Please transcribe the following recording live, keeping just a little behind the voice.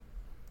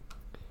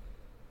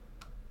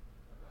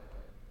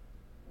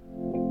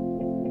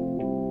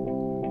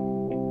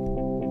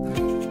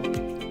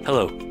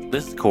Hello,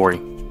 this is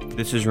Corey.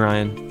 This is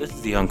Ryan. This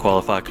is the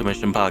Unqualified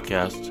Commission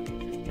podcast,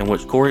 in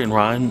which Corey and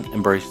Ryan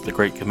embrace the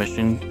Great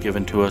Commission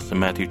given to us in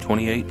Matthew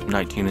 28,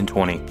 19, and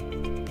 20.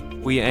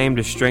 We aim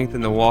to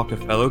strengthen the walk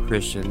of fellow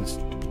Christians,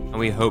 and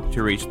we hope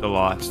to reach the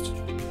lost.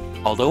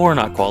 Although we're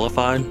not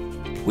qualified,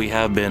 we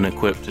have been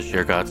equipped to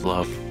share God's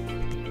love.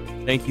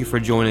 Thank you for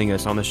joining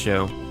us on the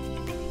show.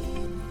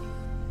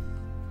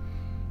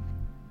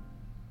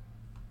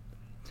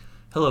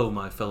 Hello,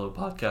 my fellow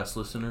podcast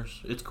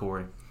listeners. It's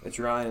Corey, It's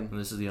Ryan. and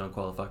this is the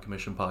Unqualified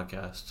Commission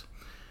podcast.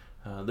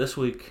 This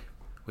week,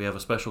 we have a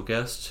special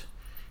guest.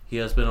 He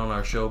has been on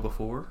our show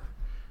before.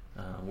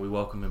 We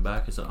welcome him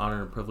back. It's an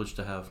honor and privilege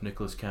to have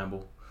Nicholas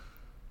Campbell.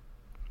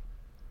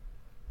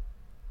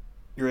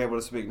 You're able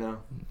to speak now.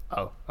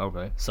 Oh,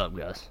 okay. What's up,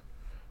 guys?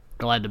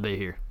 Glad to be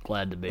here.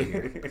 Glad to be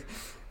here.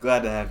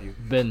 Glad to have you.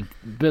 Been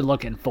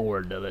looking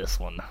forward to this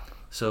one.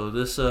 So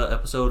this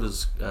episode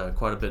is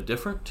quite a bit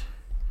different.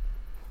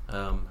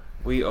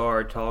 We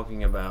are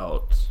talking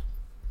about,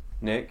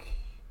 Nick,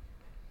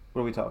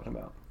 what are we talking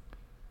about?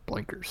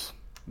 Blinkers.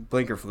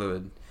 Blinker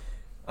fluid.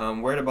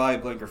 Where to buy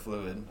blinker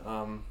fluid.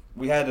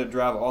 We had to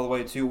drive all the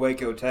way to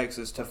Waco,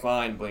 Texas to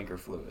find blinker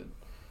fluid.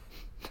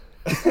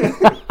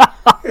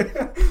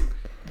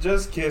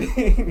 Just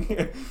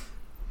kidding.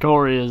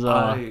 Corey is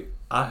I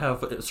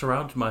have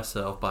surrounded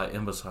myself by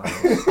imbeciles,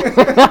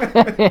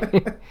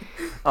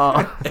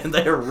 and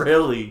they're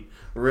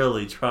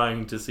really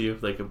trying to see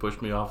if they can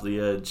push me off the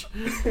edge.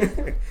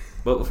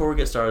 But before we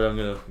get started, I'm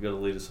going to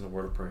lead us in a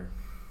word of prayer.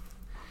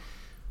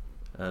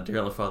 Dear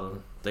Heavenly Father,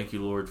 thank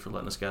you, Lord, for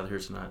letting us gather here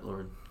tonight,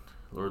 Lord.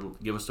 Lord,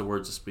 give us the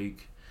words to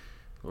speak.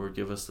 Lord,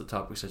 give us the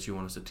topics that you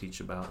want us to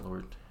teach about,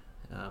 Lord.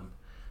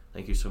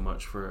 Thank you so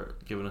much for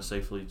giving us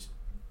safely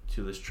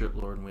to this trip,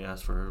 Lord, and we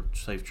ask for a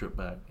safe trip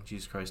back. In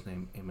Jesus Christ's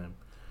name, amen.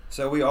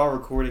 So we are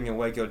recording in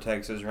Waco,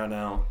 Texas right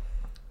now.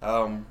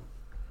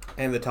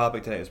 And the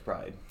topic today is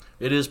pride.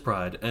 It is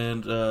Pride,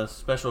 and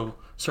special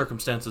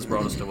circumstances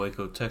brought us to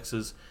Waco,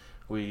 Texas.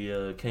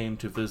 We came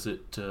to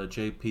visit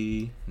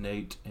JP,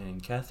 Nate,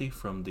 and Kathy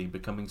from the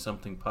Becoming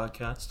Something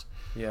podcast.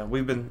 Yeah,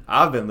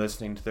 I've been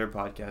listening to their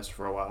podcast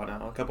for a while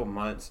now, a couple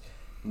months.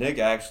 Nick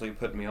actually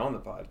put me on the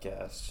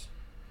podcast.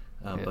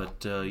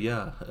 But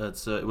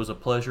it was a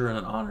pleasure and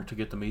an honor to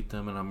get to meet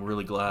them, and I'm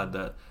really glad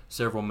that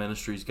several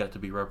ministries got to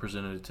be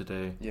represented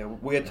today. Yeah,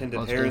 we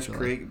attended Harris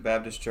Creek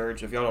Baptist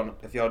Church. If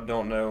y'all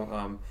don't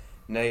know,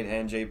 Nate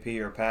and JP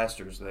are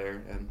pastors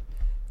there, and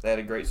they had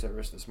a great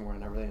service this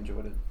morning. I really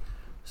enjoyed it.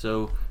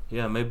 So,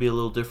 yeah, maybe a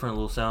little different, a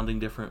little sounding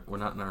different. We're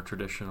not in our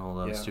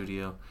traditional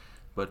studio,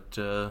 but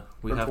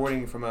we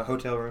recording from a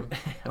hotel room.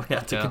 We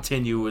have to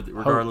continue with,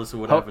 regardless of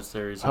what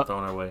adversaries are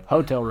thrown our way.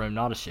 Hotel room,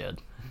 not a shed.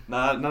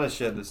 Not a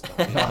shed this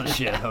time. Not a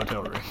shed,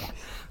 hotel room.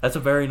 That's a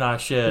very nice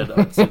shed.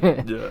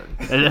 It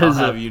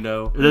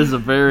is a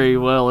very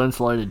well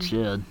insulated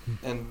shed.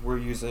 And we're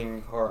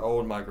using our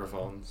old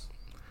microphones.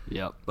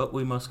 Yep. But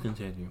we must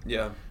continue.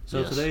 Yeah.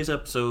 So today's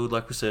episode,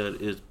 like we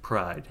said, is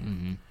Pride.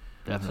 Mm-hmm.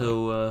 Definitely.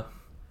 So,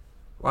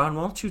 Ryan,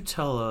 why don't you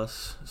tell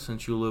us,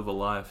 since you live a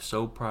life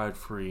so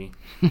pride-free,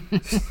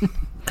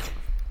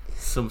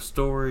 some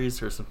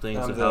stories or some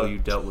things of how you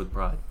dealt with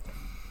pride?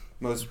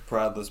 Most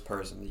prideless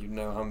person. You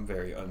know, I'm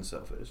very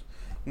unselfish.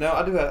 No,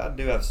 I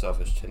do have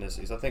selfish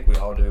tendencies. I think we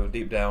all do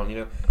deep down.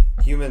 You know,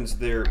 humans,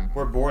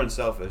 we're born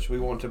selfish. We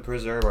want to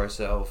preserve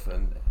ourselves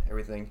and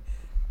everything,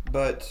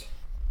 but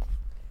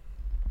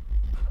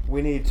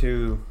we need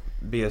to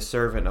be a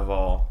servant of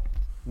all.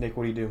 Nick,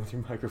 what are you doing with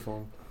your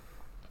microphone?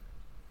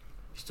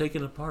 He's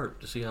taking it apart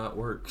to see how it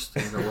works.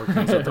 The inner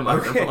workings of the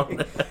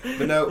microphone.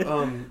 But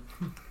no,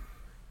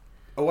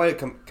 a way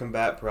to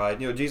combat pride.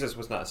 You know, Jesus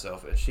was not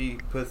selfish. He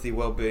put the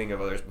well-being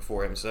of others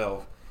before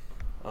himself.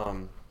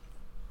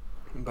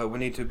 But we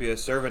need to be a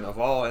servant of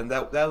all, and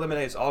that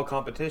eliminates all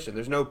competition.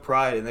 There's no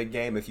pride in the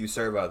game if you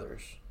serve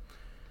others.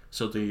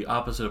 So the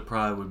opposite of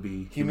pride would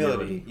be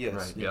humility. Yes.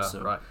 Right. Yeah,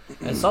 so. right.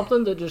 And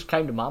something that just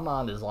came to my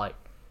mind is like,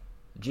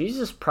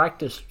 Jesus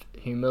practiced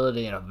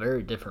humility in a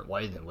very different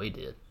way than we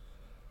did.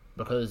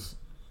 Because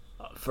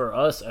for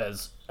us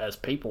as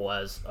people,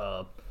 as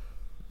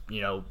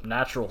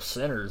natural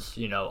sinners,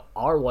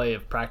 our way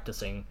of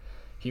practicing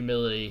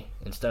humility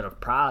instead of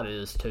pride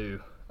is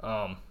to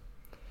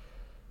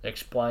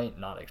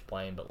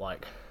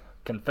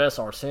confess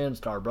our sins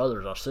to our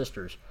brothers, our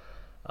sisters.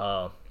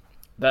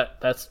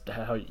 That's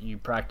how you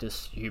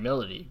practice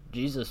humility.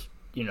 Jesus,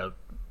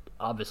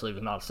 obviously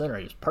was not a sinner;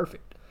 he was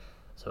perfect,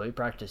 so he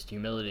practiced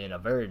humility in a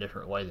very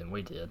different way than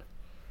we did.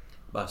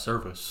 By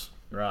service.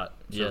 Right.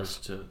 Service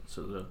to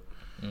the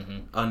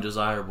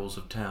undesirables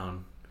of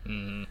town.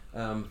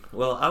 Mm-hmm.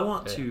 Well, I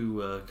want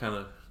to kind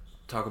of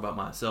talk about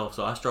myself.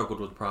 So I struggled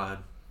with pride.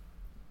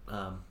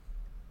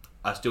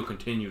 I still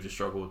continue to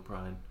struggle with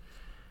pride.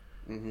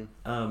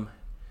 Mm-hmm.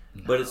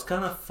 But it's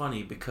kind of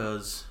funny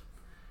because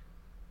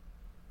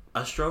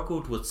I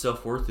struggled with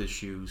self-worth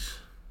issues,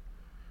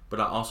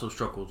 but I also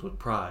struggled with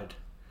pride.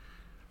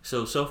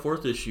 So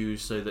self-worth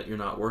issues say that you're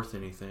not worth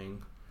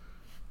anything,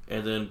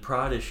 and then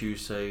pride issues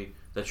say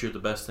that you're the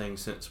best thing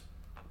since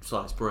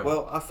sliced bread.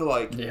 Well, I feel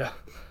like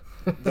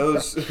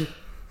those,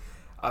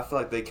 I feel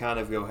like they kind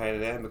of go hand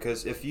in hand,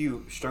 because if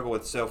you struggle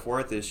with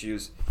self-worth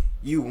issues,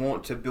 you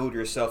want to build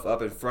yourself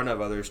up in front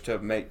of others to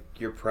make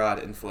your pride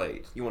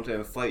inflate. You want to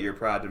inflate your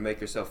pride to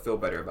make yourself feel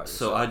better about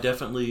yourself. So I would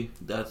definitely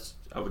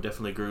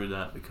agree with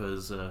that,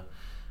 because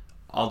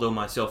although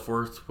my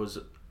self-worth was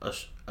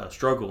a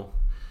struggle,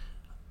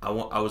 I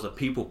was a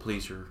people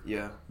pleaser.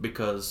 Yeah.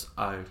 Because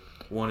I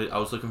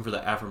was looking for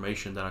the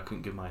affirmation that I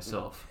couldn't give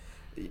myself.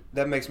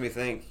 That makes me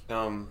think,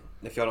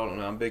 if y'all don't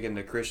know, I'm big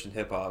into Christian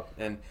hip-hop,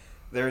 and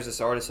there's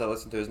this artist I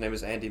listen to, his name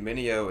is Andy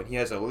Mineo, and he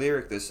has a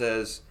lyric that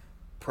says,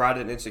 pride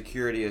and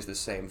insecurity is the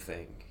same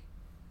thing.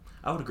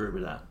 I would agree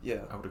with that.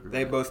 Yeah. I would agree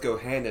They with both go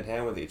hand in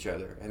hand with each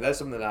other, and that's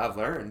something that I've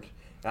learned.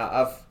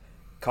 I've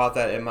caught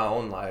that in my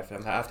own life,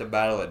 and I have to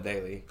battle it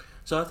daily.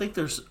 So I think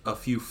there's a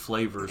few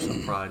flavors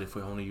of pride, if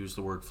we only use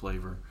the word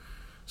flavor.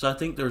 So I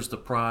think there's the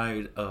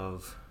pride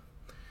of,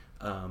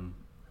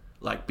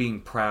 like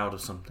being proud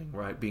of something,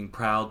 right? Being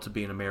proud to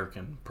be an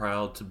American,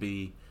 proud to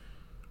be,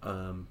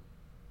 a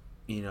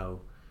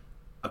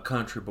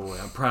country boy.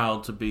 I'm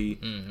proud to be,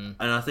 and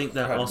I think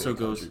that also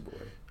goes,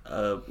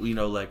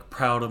 like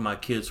proud of my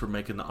kids for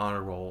making the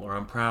honor roll, or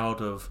I'm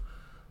proud of,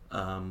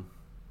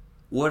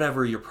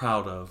 whatever you're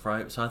proud of,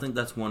 right? So I think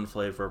that's one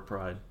flavor of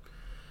pride.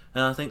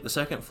 And I think the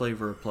second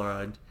flavor of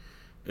pride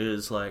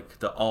is like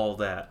the all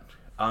that.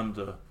 I'm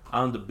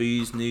the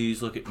bee's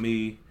knees. Look at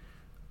me.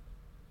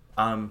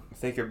 I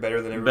think you're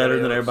better than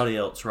everybody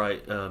else,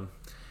 right? And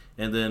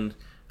then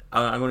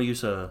I'm going to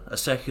use a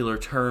secular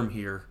term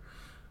here,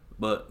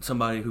 but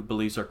somebody who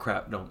believes their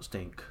crap don't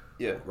stink.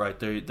 Yeah. Right.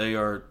 They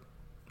are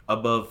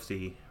above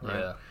thee. Right.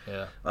 Yeah.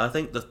 Yeah. I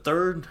think the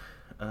third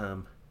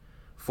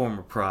form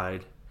of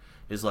pride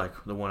is like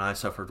the one I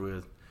suffered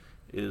with,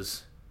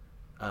 is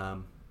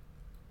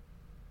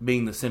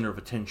being the center of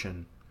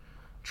attention,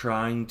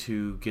 trying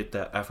to get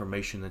that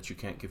affirmation that you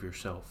can't give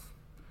yourself.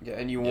 Yeah,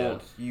 and you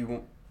want,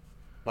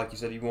 like you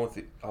said, you want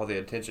all the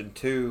attention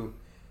to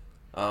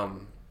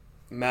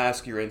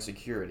mask your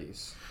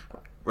insecurities.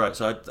 Right,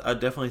 so I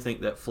definitely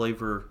think that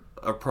flavor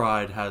of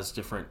pride has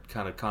different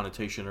kind of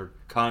connotation or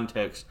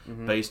context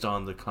based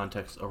on the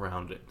context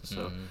around it.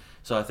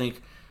 So I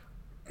think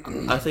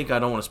I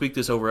don't want to speak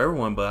this over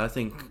everyone, but I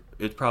think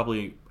it's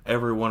probably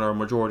everyone or a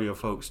majority of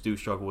folks do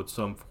struggle with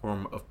some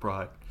form of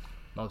pride.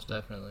 Most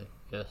definitely,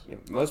 yes. Yeah,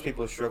 most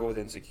people struggle with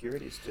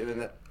insecurities too, and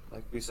that,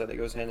 like we said, that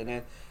goes hand in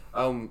hand.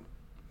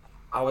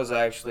 I was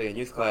actually in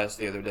youth class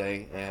the other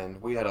day,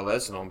 and we had a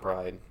lesson on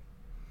pride.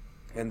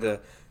 And the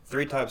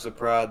 3 types of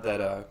pride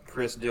that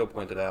Chris Deal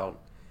pointed out,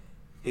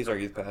 he's our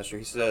youth pastor,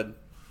 he said,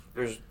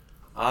 there's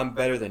I'm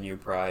better than you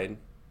pride,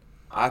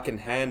 I can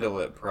handle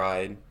it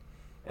pride,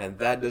 and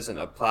that doesn't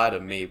apply to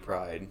me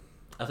pride.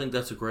 I think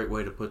that's a great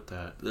way to put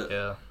that.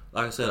 Yeah.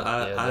 Like I said,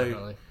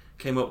 I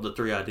came up with the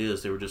 3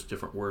 ideas. They were just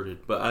different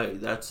worded, but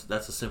that's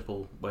a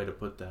simple way to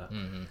put that.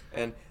 Mm-hmm.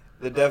 And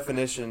the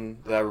definition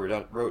that I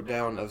wrote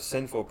down of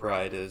sinful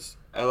pride is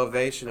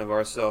elevation of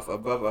ourself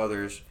above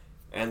others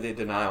and the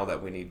denial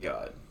that we need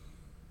God.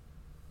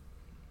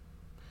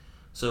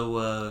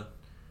 So,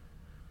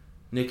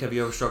 Nick, have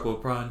you ever struggled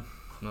with pride?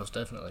 Most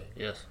definitely,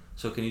 yes.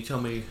 So can you tell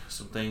me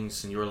some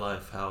things in your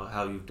life,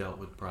 how you've dealt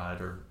with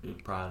pride, or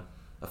pride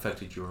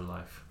affected your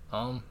life?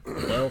 Well,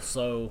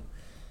 so,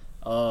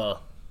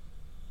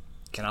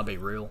 can I be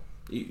real?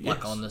 Yes.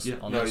 Like on this? Yeah.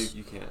 On No, this?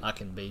 you can't. I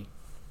can be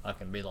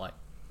like.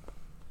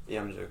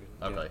 Yeah, I'm joking.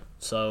 Okay, Yeah.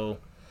 so,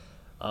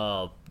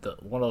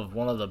 one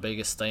of the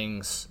biggest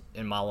things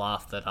in my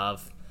life that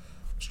I've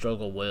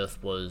struggled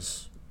with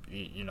was,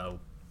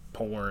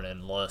 porn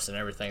and lust and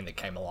everything that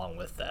came along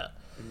with that.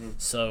 Mm-hmm.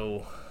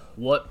 So,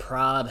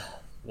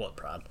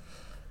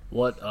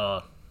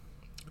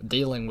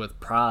 dealing with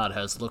pride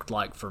has looked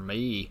like for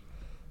me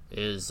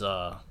is,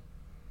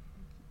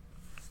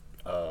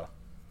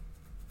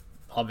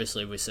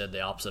 obviously we said the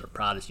opposite of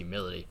pride is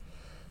humility.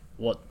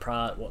 What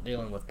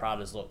dealing with pride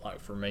has looked like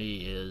for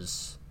me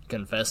is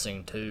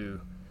confessing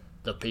to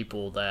the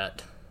people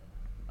that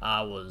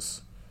I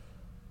was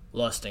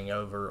lusting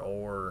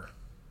over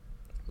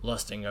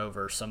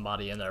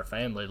somebody in their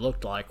family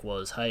looked like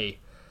was,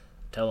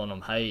 telling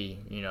them, I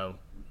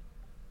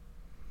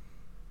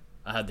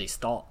had these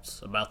thoughts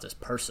about this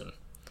person.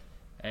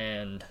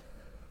 And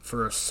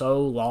for so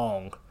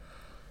long,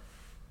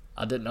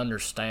 I didn't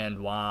understand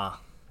why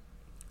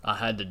I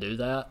had to do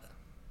that.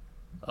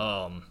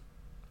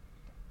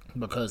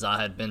 Because I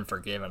had been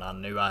forgiven. I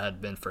knew I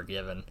had been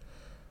forgiven.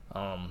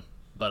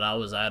 But I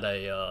was at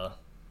a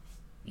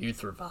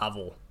youth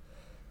revival.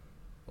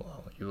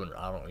 Well,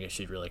 I don't guess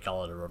you'd really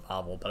call it a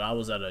revival, but I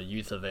was at a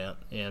youth event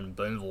in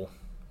Boonville,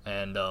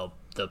 and the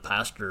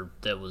pastor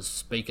that was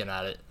speaking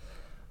at it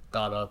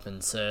got up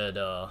and said,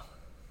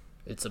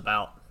 "It's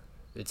about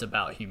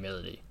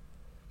humility."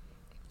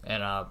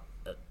 And I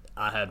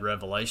had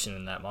revelation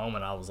in that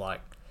moment. I was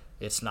like,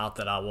 it's not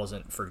that I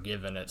wasn't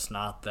forgiven. It's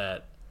not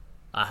that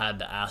I had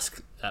to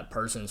ask that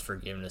person's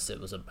forgiveness. It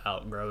was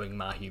about growing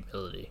my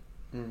humility.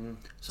 Mm-hmm.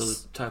 So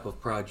the type of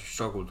pride you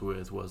struggled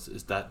with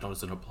is that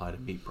doesn't apply to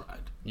me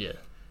pride. Yeah,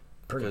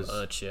 pretty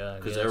much, yeah.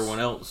 Because everyone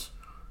else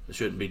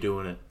shouldn't be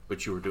doing it,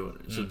 but you were doing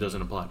it, so it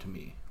doesn't apply to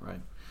me,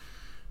 right?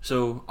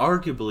 So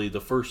arguably,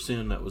 the first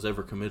sin that was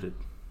ever committed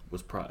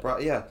was pride.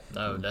 Right? Yeah.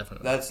 No,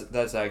 definitely.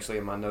 That's actually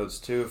in my notes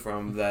too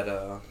from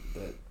that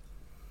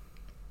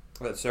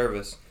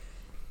service.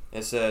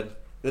 It said,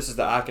 "This is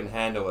the I can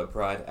handle it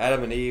pride."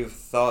 Adam and Eve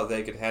thought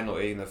they could handle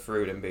eating the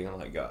fruit and being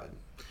like God.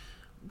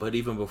 But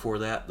even before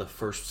that, the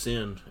first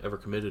sin ever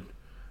committed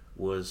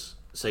was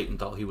Satan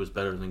thought he was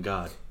better than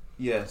God.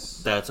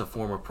 Yes. That's a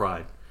form of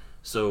pride.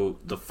 So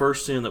the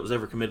first sin that was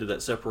ever committed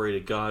that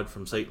separated God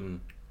from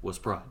Satan was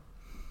pride.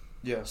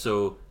 Yeah.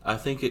 So I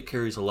think it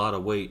carries a lot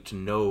of weight to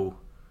know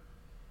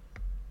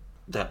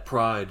that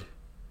pride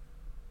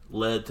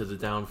led to the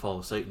downfall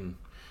of Satan.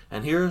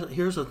 And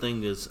here's the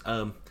thing is,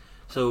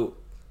 so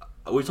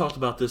we talked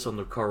about this on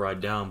the car ride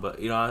down,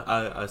 but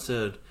I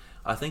said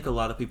I think a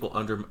lot of people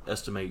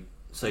underestimate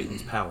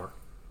Satan's power,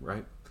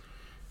 right?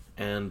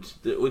 And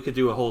we could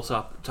do a whole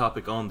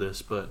topic on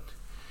this, but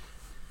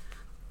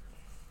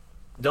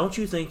don't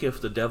you think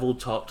if the devil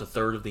talked a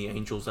third of the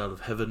angels out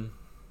of heaven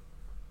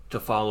to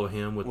follow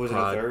him with Was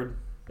pride, it a third?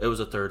 it was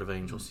a third of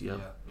angels, yeah.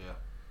 Yeah.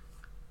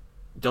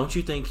 Don't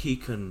you think he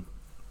can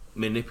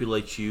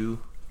manipulate you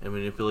and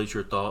manipulate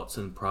your thoughts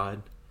and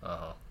pride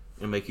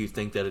and make you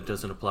think that it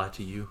doesn't apply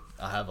to you?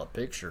 I have a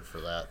picture for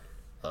that.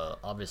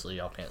 Obviously,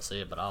 y'all can't see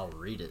it, but I'll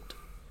read it.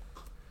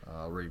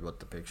 I'll read what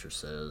the picture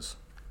says.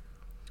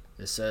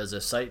 It says,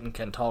 if Satan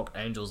can talk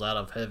angels out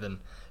of heaven,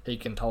 he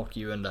can talk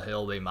you into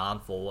hell. Be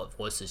mindful what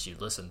voices you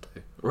listen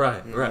to.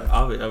 Right, right.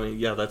 I mean,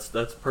 yeah, that's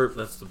the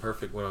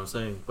perfect what I'm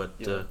saying. But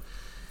Yeah.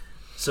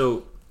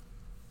 so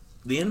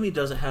the enemy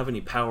doesn't have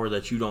any power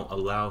that you don't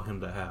allow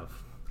him to have,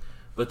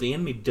 but the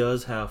enemy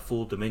does have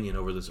full dominion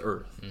over this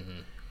earth.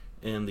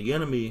 And the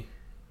enemy,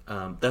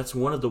 that's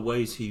one of the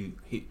ways he.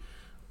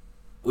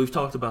 We've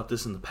talked about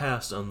this in the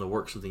past on the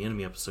Works of the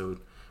Enemy episode,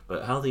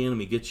 but how the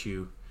enemy gets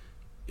you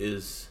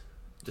is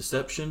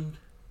deception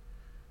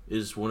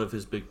is one of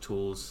his big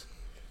tools.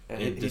 And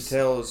And he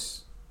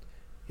tells.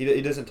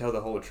 He doesn't tell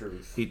the whole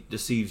truth. He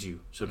deceives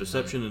you. So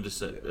deception and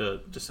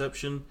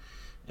deception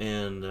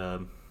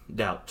and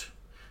doubt.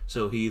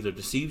 So he either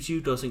deceives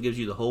you, doesn't give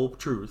you the whole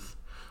truth,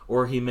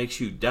 or he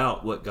makes you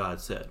doubt what God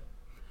said.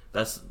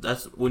 That's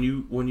when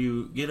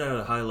you get at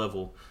a high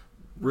level.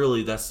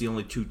 Really, that's the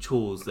only two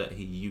tools that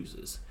he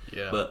uses.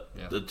 Yeah. But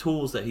the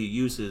tools that he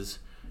uses,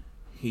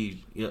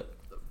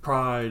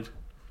 pride,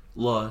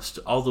 lust,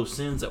 all those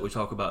sins that we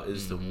talk about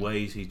is the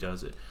ways he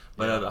does it.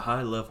 But at a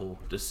high level,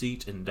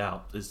 deceit and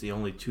doubt is the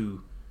only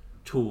two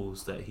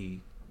tools that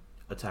he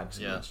attacks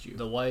against you.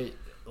 The way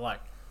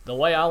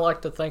I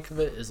like to think of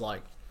it is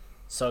like,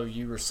 so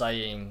you were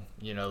saying,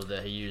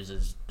 that he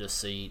uses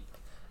deceit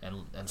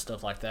and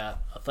stuff like that.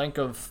 Think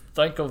of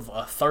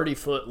a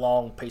 30-foot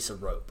long piece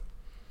of rope.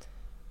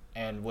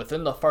 And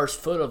within the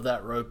first foot of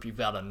that rope, you've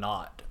got a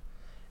knot.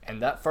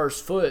 And that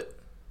first foot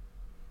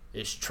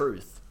is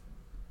truth.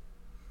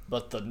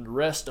 But the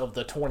rest of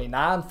the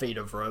 29 feet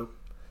of rope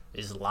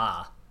is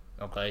lie.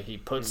 Okay? He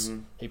puts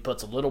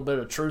a little bit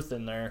of truth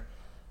in there,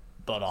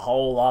 but a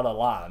whole lot of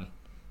lying.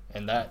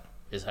 And that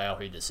is how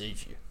he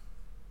deceives you.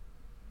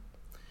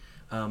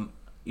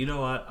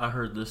 I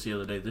heard this the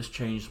other day. This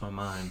changed my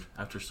mind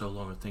after so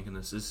long of thinking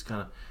this. This is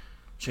kind of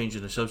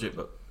changing the subject,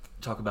 but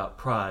talk about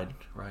pride,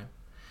 right?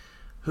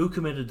 Who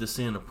committed the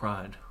sin of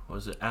pride?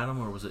 Was it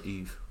Adam or was it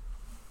Eve?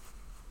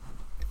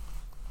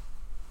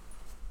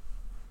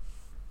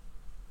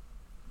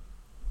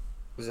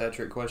 Was that a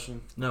trick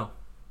question? No.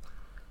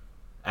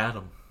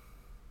 Adam.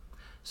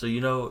 So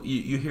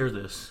you hear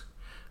this.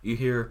 You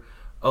hear,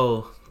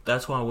 oh,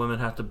 that's why women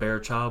have to bear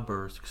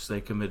childbirth because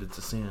they committed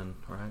to sin,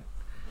 right?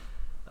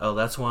 Oh,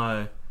 that's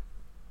why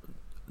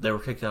they were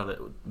kicked out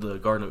of the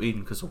Garden of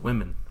Eden because of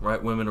women,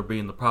 right? Women are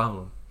being the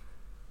problem.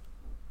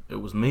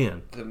 It was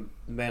men. The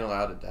man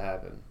allowed it to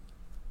happen.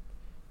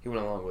 He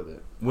went along with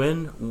it.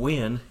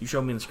 When you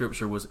show me in the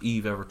scripture was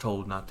Eve ever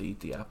told not to eat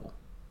the apple?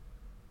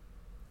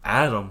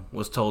 Adam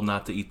was told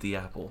not to eat the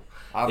apple.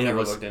 I've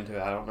never looked into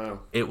it. I don't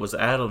know. It was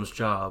Adam's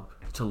job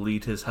to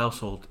lead his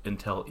household and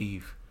tell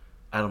Eve.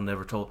 Adam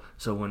never told.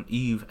 So when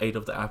Eve ate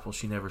of the apple,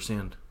 she never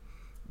sinned.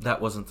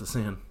 That wasn't the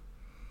sin.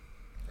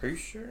 Are you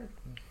sure?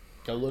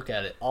 Go look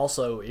at it.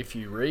 Also, if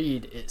you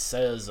read, it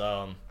says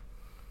that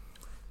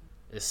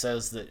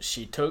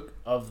she took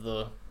of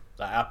the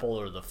apple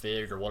or the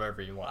fig or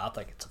whatever you want. I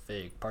think it's a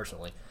fig,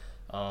 personally.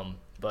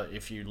 But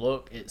if you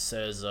look, it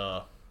says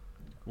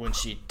when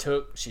she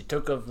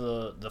took of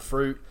the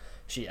fruit,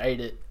 she ate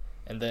it,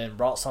 and then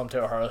brought some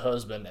to her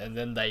husband, and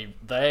then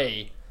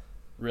they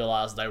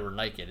realized they were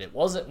naked. It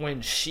wasn't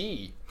when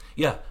she...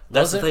 Yeah,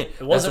 that's the thing.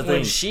 It wasn't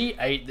when she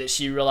ate that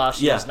she realized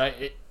she was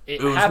naked.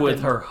 It was happened,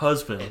 with her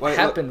husband. It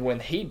happened when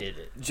he did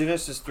it.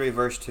 Genesis 3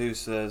 verse 2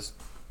 says,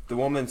 "The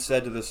woman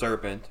said to the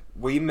serpent,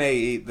 'We may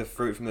eat the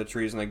fruit from the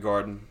trees in the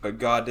garden, but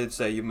God did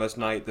say, you must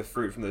not eat the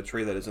fruit from the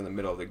tree that is in the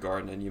middle of the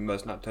garden, and you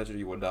must not touch it or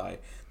you will die.'"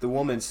 The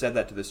woman said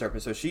that to the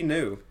serpent, so she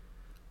knew.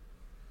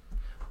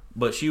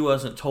 But she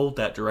wasn't told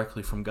that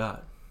directly from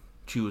God.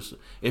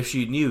 If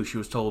she knew, she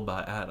was told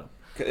by Adam.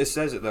 It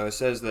says it though. It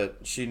says that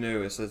she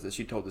knew. It says that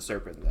she told the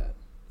serpent that.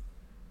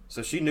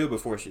 So she knew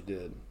before she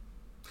did.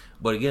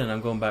 But again,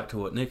 I'm going back to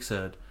what Nick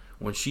said.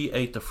 When she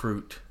ate the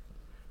fruit,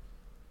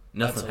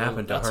 nothing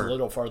happened to her. That's a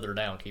little further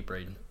down. Keep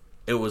reading.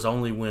 It was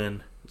only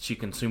when she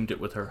consumed it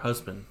with her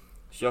husband.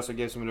 She also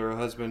gave some to her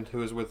husband who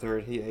was with her,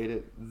 and he ate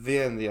it.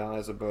 Then the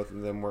eyes of both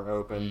of them were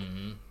opened,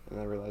 and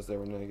they realized they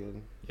were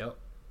naked. Yep.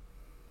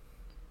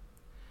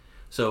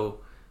 So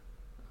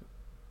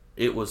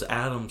it was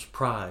Adam's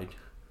pride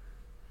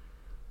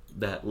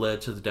that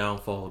led to the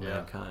downfall of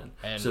mankind.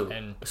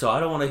 So I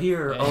don't want to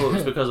hear,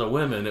 it's because of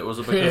women. It was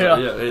because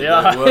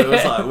it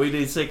was like we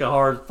need to take a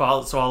hard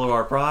swallow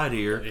our pride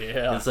here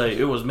and say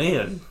it was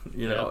men.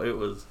 It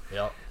was.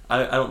 Yep.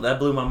 I don't. That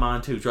blew my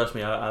mind too. Trust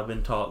me, I've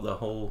been taught the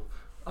whole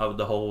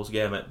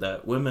gamut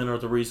that women are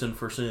the reason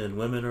for sin.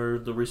 Women are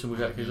the reason we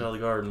got kicked out of the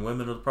garden.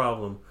 Women are the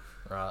problem.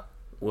 Right.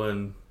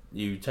 When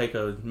you take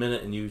a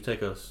minute and you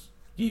take a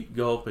deep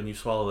gulp and you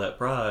swallow that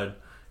pride,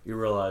 you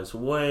realize,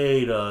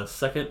 wait a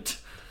second.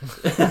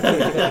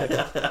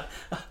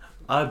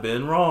 I've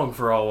been wrong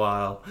for a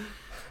while.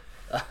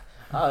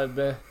 I've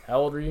been. How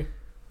old are you?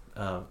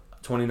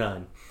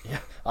 29. Yeah,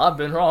 I've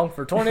been wrong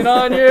for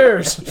 29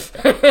 years.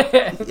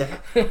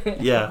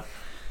 Yeah,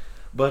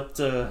 but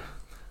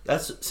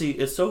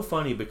it's so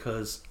funny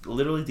because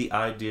literally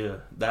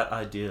that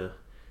idea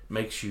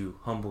makes you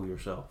humble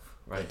yourself,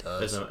 right? It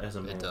does. As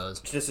a man. It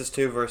does. Genesis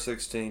 2 verse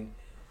 16.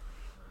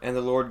 And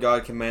the Lord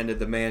God commanded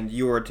the man,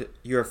 you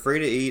are free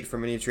to eat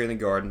from any tree in the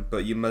garden,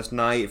 but you must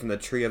not eat from the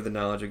tree of the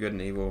knowledge of good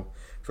and evil,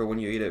 for when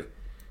you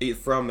eat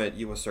from it,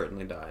 you will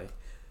certainly die.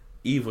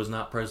 Eve was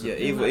not present.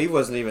 Yeah, Eve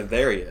wasn't even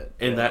there yet.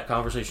 In that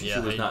conversation,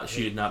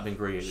 she had not been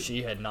created.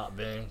 She had not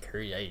been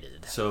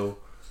created. So,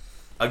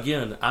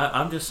 again,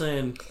 I'm just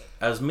saying,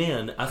 as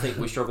men, I think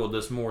we struggle with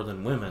this more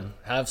than women.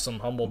 Have some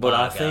humble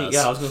pie, I think,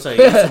 guys. I was going to say,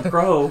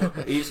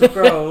 eat some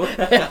crow.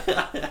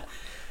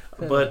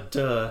 But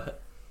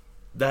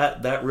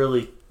that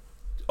really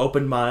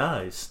opened my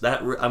eyes.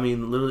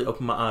 Literally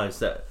opened my eyes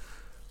that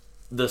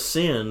the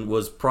sin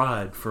was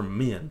pride from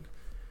men.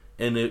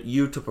 And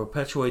you to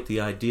perpetuate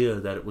the idea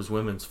that it was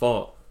women's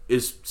fault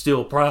is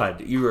still pride.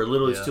 You are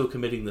literally still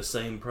committing the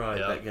same pride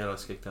that got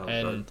us kicked out of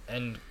the garden.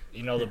 And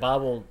the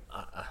Bible,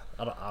 I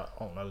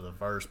don't know the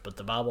verse, but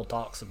the Bible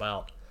talks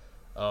about,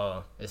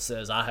 it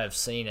says, I have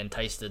seen and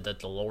tasted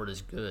that the Lord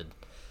is good.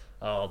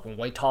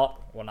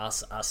 When I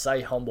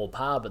say humble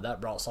pie, but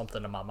that brought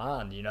something to my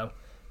mind,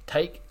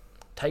 take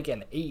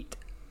and eat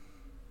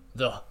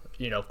the,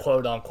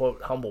 quote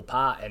unquote humble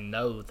pie and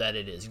know that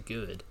it is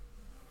good.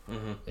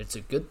 Mm-hmm. It's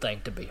a good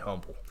thing to be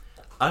humble.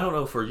 I don't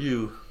know for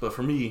you, but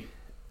for me,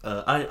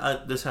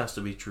 this has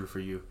to be true for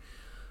you.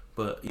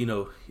 But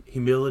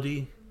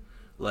humility,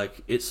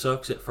 like it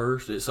sucks at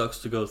first. It sucks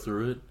to go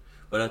through it,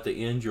 but at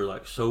the end, you're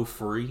like so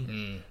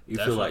free. You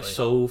feel like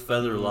so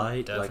feather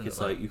light. Like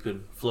it's like you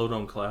could float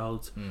on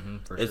clouds.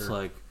 It's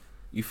like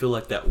you feel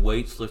like that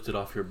weight's lifted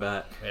off your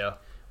back. Yeah.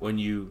 When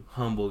you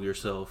humble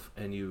yourself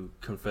and you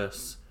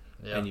confess.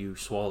 Yeah. And you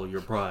swallow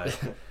your pride.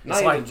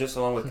 Not even just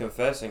along with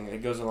confessing.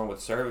 It goes along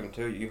with serving,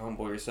 too. You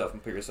humble yourself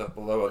and put yourself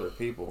below other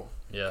people.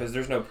 Yeah. Because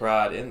there's no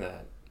pride in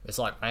that. It's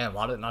like, man,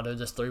 why didn't I do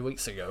this 3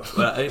 weeks ago?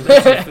 But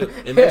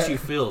it makes you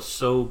feel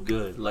so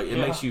good. Like, it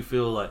makes you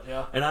feel like...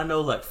 Yeah. And I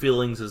know, like,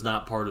 feelings is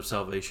not part of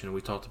salvation.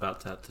 We talked about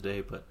that today.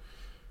 But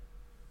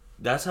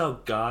that's how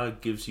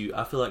God gives you...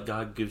 I feel like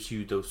God gives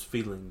you those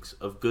feelings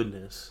of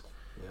goodness.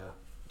 Yeah.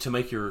 To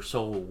make your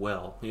soul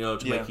well.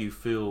 To make you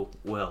feel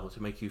well.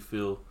 To make you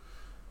feel...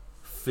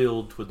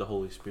 filled with the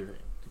Holy Spirit,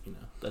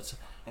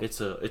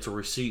 it's a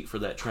receipt for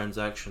that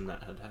transaction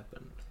that had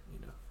happened.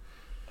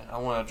 And I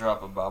want to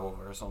drop a Bible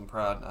verse on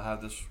pride. I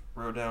have this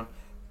wrote down.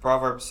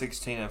 Proverbs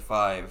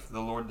 16:5.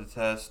 The Lord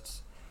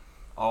detests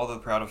all the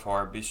proud of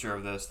heart. Be sure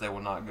of this; they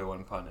will not go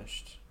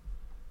unpunished.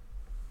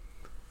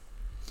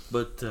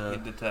 But He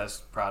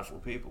detests prideful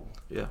people.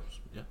 Yeah.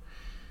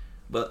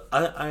 But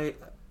I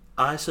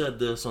said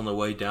this on the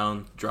way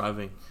down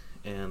driving,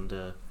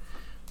 and.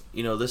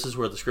 This is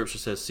where the scripture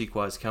says, seek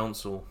wise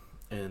counsel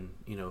and,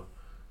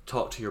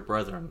 talk to your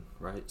brethren,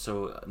 right?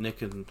 So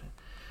Nick and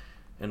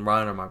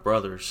Ryan are my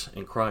brothers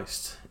in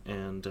Christ.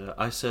 And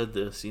I said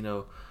this,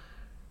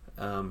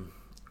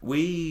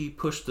 we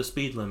pushed the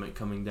speed limit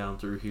coming down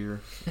through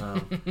here.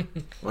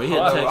 We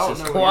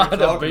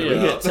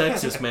hit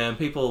Texas, man.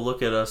 People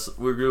look at us.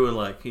 We're doing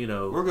like,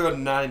 we're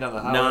going 90 down the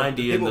highway.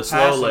 90 in the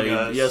slow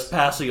lane. Yes,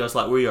 passing us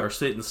like we are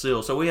sitting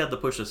still. So we had to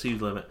push the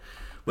speed limit.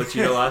 But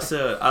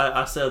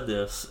I said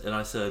this, and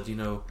I said,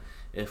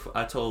 if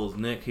I told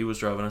Nick he was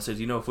driving, I said,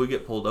 if we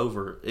get pulled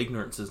over,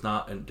 ignorance is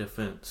not a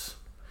defense.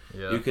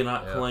 Yeah, you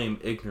cannot claim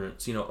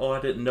ignorance. I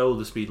didn't know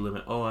the speed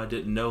limit. Oh, I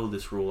didn't know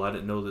this rule. I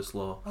didn't know this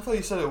law. I thought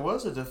you said it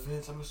was a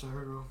defense. I must have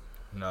heard wrong.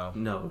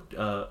 No.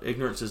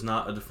 Ignorance is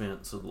not a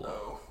defense of the law.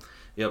 No.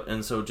 Yep.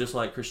 And so just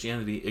like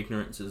Christianity,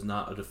 ignorance is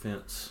not a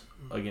defense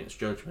against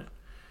judgment.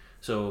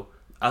 So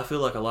I feel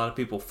like a lot of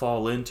people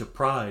fall into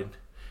pride.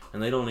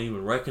 And they don't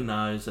even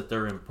recognize that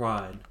they're in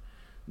pride,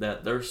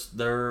 that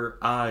their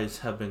eyes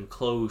have been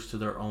closed to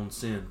their own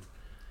sin,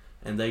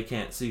 and they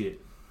can't see it.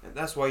 And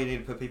that's why you need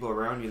to put people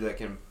around you that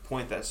can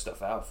point that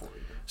stuff out for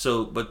you.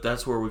 So, but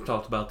that's where we've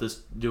talked about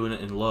this, doing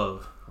it in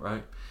love,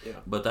 right? Yeah.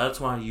 But that's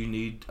why you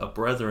need a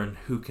brethren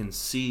who can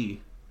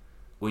see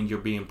when you're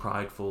being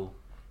prideful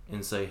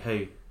and say,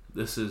 hey,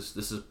 this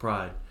is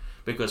pride.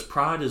 Because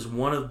pride is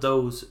one of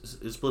those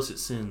explicit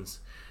sins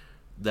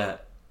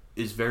that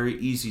is very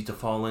easy to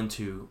fall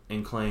into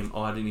and claim,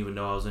 oh, I didn't even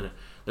know I was in it.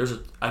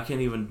 I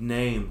can't even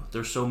name,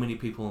 there's so many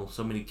people,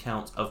 so many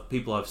counts of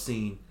people I've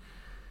seen,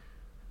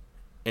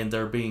 and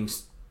they're being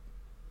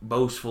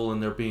boastful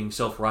and they're being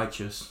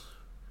self-righteous,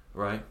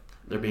 right?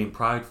 They're being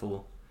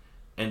prideful,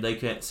 and they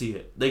can't see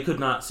it. They could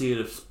not see it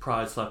if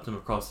pride slapped them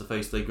across the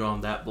face. They've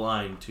gone that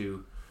blind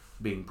to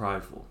being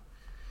prideful.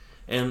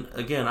 And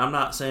again, I'm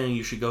not saying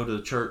you should go to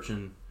the church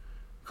and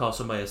call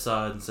somebody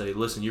aside and say,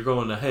 listen, you're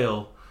going to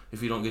hell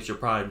if you don't get your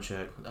pride in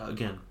check.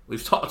 Again,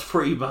 we've talked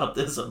free about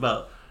this,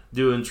 about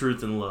doing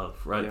truth and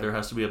love, right? Yeah. There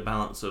has to be a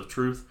balance of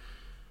truth,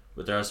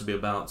 but there has to be a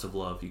balance of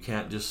love. You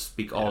can't just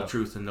speak all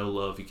truth and no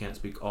love. You can't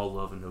speak all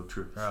love and no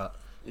truth. Right.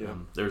 Yeah.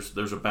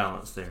 There's a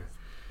balance there.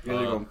 You're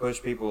either going to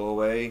push people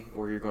away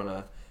or you're going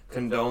to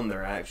condone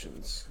their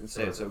actions and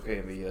say it's okay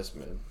and be yes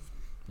men.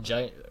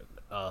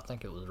 I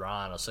think it was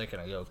Ryan a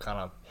second ago kind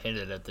of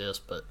hinted at this,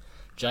 but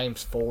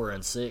James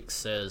 4:6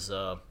 says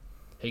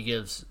he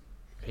gives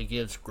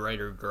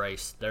greater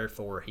grace.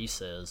 Therefore, he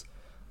says,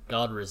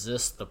 God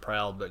resists the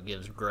proud but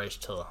gives grace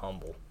to the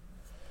humble.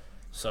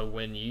 So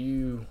when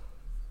you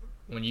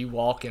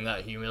walk in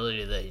that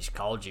humility that he's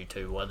called you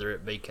to, whether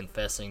it be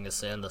confessing a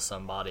sin to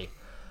somebody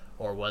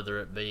or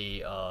whether it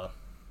be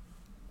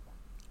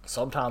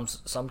sometimes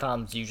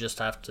you just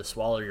have to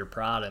swallow your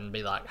pride and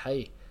be like,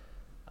 hey,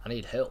 I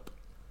need help.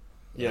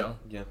 You know?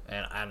 Yeah.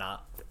 And I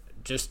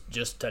just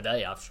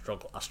today I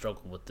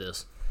struggled with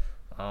this.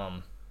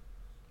 God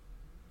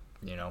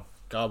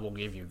will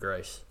give you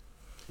grace.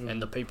 Mm-hmm.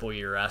 And the people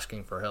you're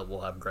asking for help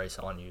will have grace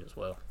on you as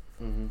well.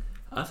 Mm-hmm.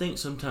 I think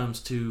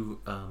sometimes too,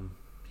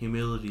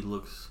 humility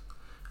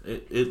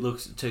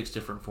it takes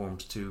different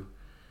forms too.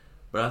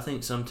 But I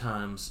think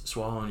sometimes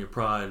swallowing your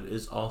pride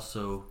is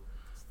also,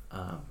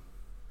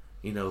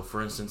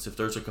 for instance, if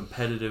there's a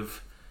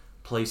competitive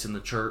place in the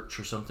church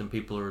or something,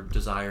 people are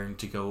desiring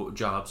to go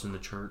jobs in the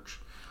church,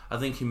 I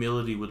think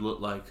humility would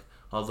look like,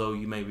 although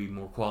you may be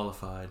more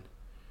qualified,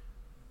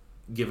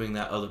 giving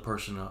that other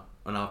person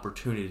an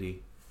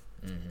opportunity.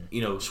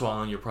 Mm-hmm.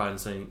 Swallowing your pride and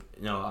saying,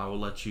 no, I'll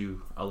let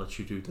you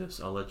do this.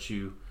 I'll let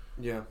you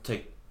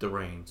take the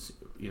reins,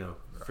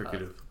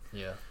 figurative.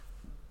 Yeah.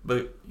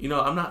 But,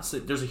 I'm not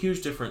saying, there's a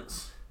huge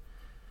difference.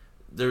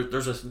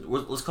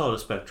 Let's call it a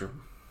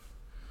spectrum.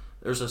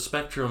 There's a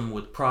spectrum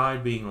with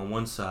pride being on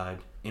one side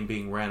and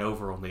being ran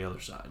over on the other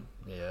side.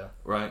 Yeah.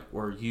 Right?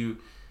 Where you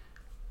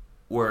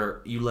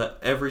let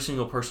every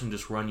single person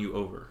just run you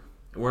over.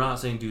 We're not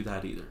saying do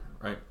that either,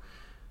 right?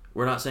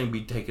 We're not saying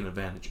be taken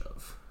advantage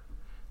of.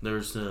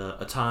 There's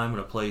a time and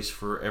a place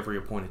for every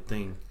appointed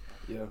thing.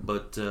 Yeah.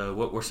 But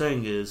what we're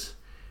saying is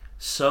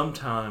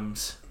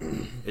sometimes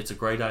it's a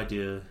great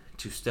idea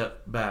to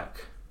step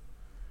back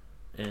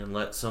and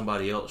let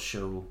somebody else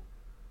show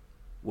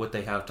what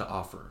they have to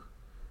offer.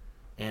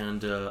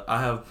 And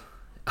I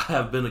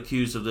have been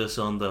accused of this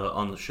on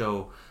the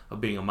show of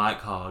being a mic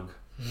hog.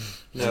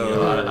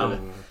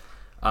 No,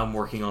 I'm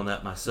working on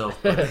that myself.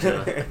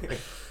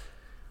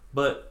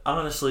 But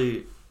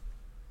honestly,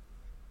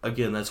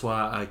 again, that's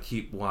why I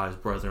keep wise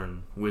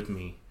brethren with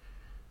me.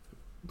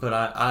 But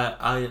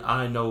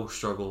I know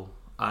struggle.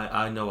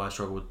 I know I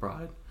struggle with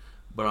pride,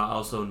 but I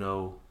also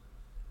know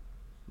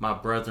my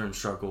brethren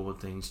struggle with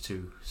things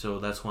too. So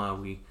that's why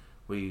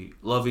we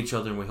love each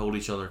other and we hold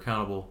each other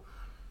accountable,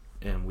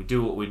 and we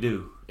do what we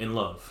do in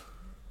love.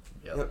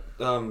 Yep.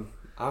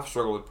 I've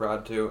struggled with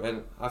pride too,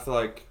 and I feel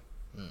like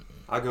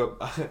I go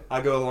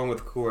along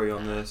with Corey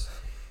on this.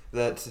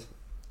 That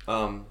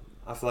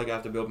I feel like I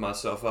have to build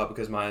myself up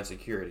because of my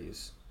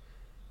insecurities,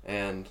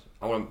 and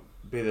I want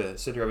to be the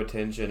center of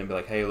attention and be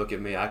like, hey, look at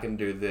me, I can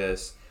do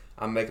this.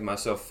 I'm making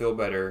myself feel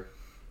better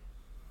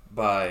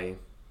by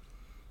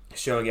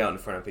showing out in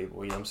front of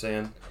people. You know what I'm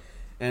saying?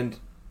 And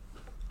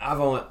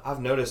I've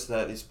noticed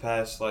that these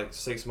past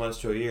 6 months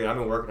to a year, I've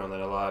been working on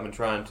that a lot. I've been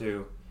trying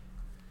to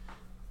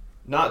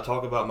not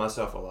talk about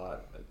myself a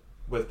lot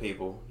with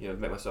people,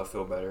 make myself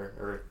feel better,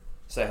 or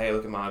say, hey,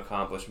 look at my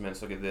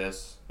accomplishments, look at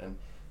this. And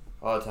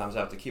a lot of times I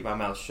have to keep my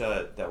mouth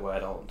shut, that way I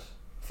don't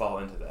fall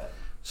into that.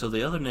 So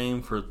the other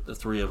name for the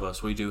three of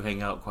us, we do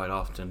hang out quite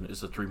often,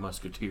 is the Three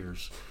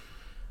Musketeers.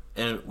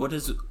 And what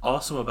is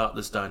awesome about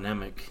this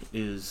dynamic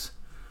is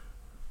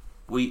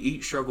we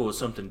each struggle with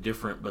something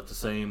different, but the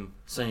same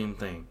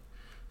thing.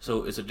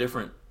 So it's a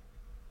different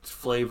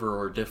flavor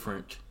or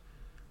different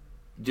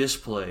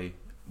display,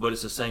 but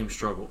it's the same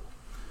struggle.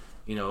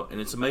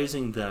 And it's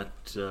amazing that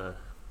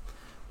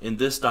in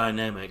this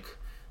dynamic,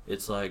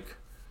 it's like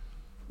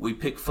we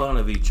pick fun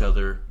of each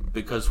other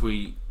because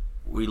we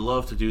we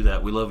love to do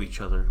that. We love each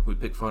other. We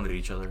pick fun at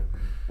each other.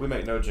 We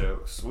make no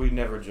jokes. We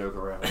never joke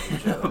around with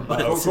each other.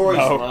 No, Corey's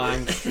no.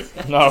 lying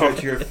No. straight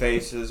to your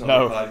faces on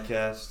No. the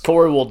podcast.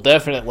 Corey will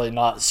definitely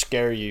not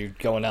scare you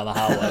going down the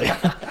highway.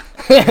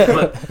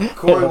 But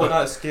Corey will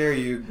not scare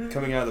you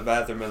coming out of the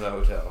bathroom in the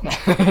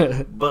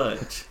hotel.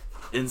 But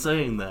in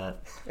saying that,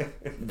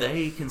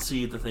 they can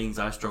see the things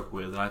I struggle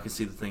with, and I can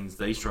see the things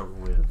they struggle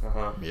with,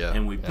 Uh-huh. Yeah.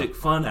 and we pick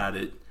fun at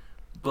it.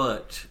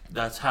 But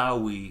that's how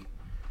we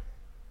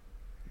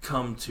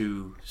come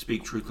to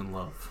speak truth in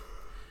love.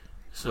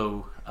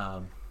 So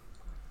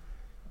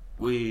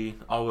we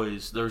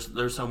always there's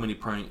so many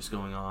pranks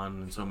going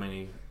on and so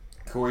many.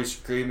 Corey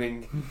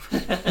screaming,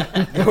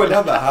 going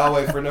down the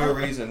highway for no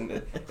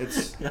reason.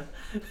 It's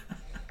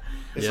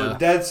Yeah. like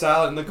dead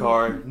silent in the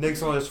car.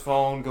 Nick's on his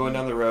phone going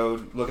down the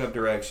road, looking up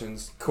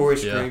directions. Corey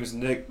Yeah. screams.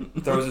 Nick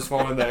throws his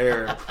phone in the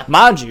air,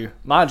 Mind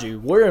you,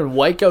 we're in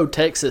Waco,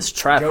 Texas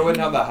traffic. going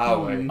down the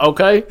highway.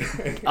 Okay,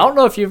 I don't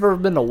know if you've ever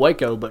been to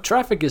Waco, but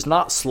traffic is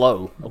not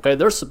slow. Okay,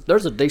 there's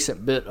a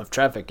decent bit of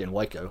traffic in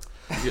Waco.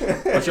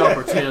 But y'all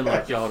pretend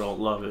like y'all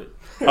don't love it.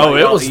 Oh, Like it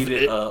y'all was eat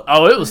it up.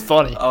 it was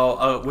funny.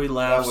 We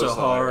laughed That was so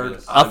hard.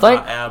 hilarious. I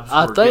think my abs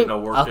I were think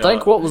getting worked I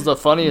think out. what was the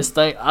funniest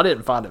thing. I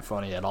didn't find it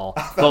funny at all.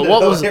 But it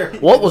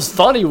hilarious. what was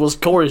funny was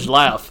Corey's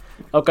laugh.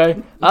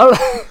 Okay, I don't,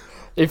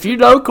 if you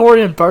know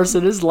Corey in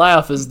person, his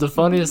laugh is the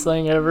funniest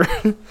thing ever.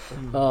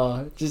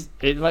 Just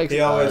it makes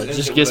He always it ends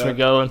just it gets with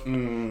me a, going.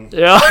 Mm.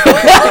 Yeah.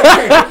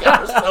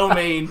 So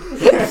mean.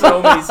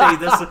 So mean. See,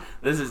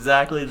 this is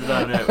exactly the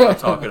dynamic we're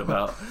talking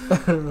about.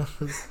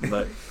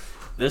 But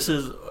this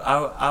is,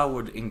 I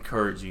would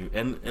encourage you,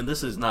 and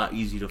this is not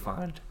easy to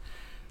find.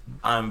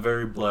 I'm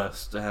very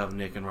blessed to have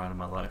Nick and Ryan in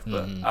my life,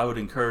 but I would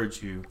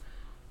encourage you,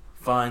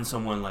 find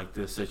someone like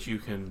this that you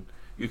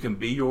can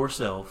be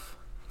yourself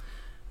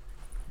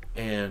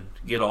and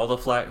get all the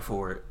flack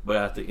for it, but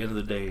at the end of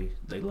the day,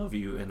 they love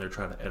you and they're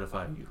trying to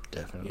edify you.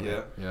 Definitely.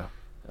 Yeah. Yeah.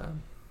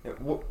 Yeah,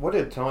 what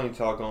did Tony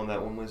talk on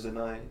that one Wednesday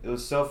night? It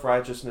was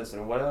self-righteousness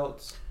and what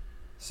else?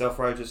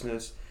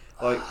 Self-righteousness.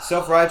 Like,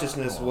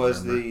 self-righteousness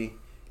was the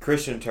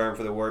Christian term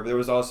for the word, but there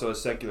was also a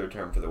secular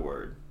term for the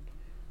word.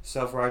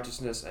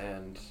 Self-righteousness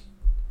and...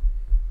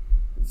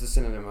 It's a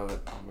synonym of it.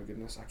 Oh my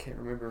goodness, I can't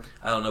remember.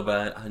 I don't know,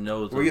 but I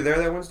know. Were you there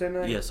that Wednesday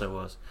night? Yes, I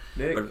was.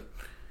 Nick? But-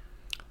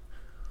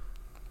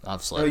 I've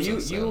No, slept you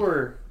since you then.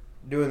 were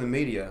doing the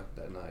media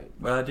that night.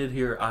 But I did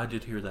hear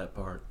that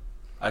part.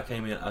 I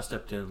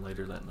stepped in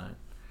later that night.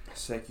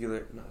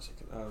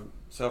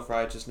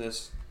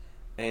 Self-righteousness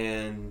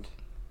and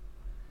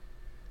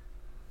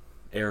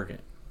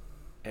Arrogant.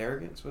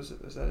 arrogance, was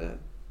that it?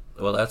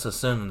 Well, that's a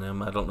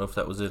synonym. I don't know if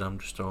that was it. I'm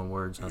just throwing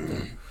words out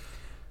there.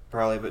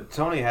 Probably, but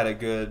Tony had a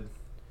good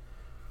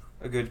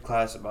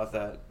class about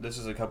that. This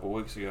is a couple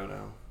weeks ago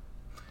now.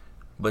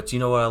 But you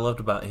know what I loved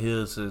about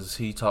his is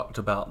he talked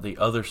about the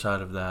other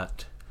side of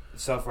that.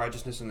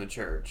 Self-righteousness in the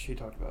church. He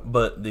talked about.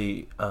 But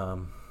he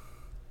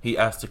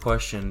asked the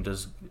question: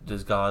 Does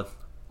God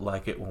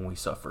like it when we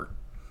suffer?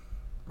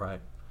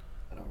 Right.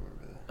 I don't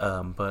remember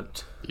that.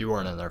 But You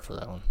weren't in there for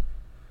that one.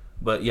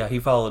 But yeah, he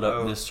followed up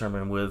Oh. this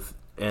sermon with,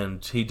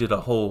 and he did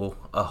a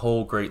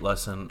whole great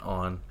lesson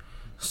on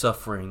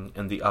suffering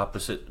and the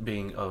opposite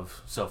being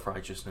of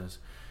self-righteousness.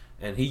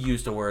 And he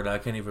used a word, I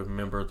can't even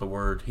remember the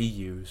word he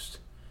used,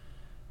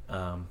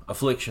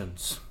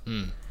 afflictions.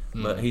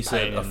 But he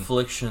said Pain.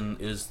 affliction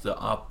is the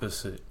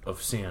opposite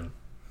of sin.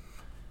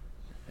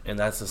 And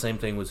that's the same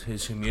thing with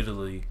his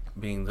humility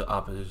being the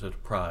opposite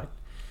of pride.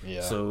 Yeah.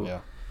 So,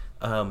 yeah.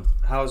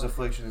 How is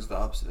affliction is the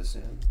opposite of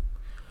sin?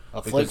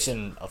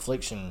 Affliction,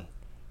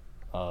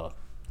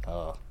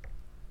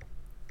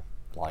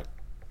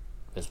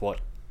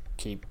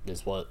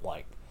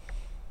 like,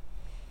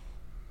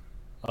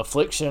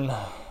 affliction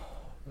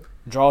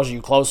draws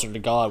you closer to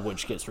God,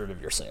 which gets rid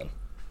of your sin.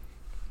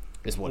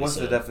 Is what What's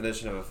he the said.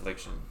 definition of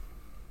affliction?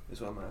 Is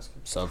what I'm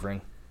asking.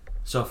 Suffering.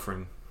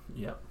 Suffering,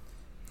 yeah.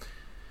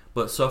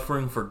 But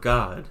suffering for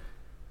God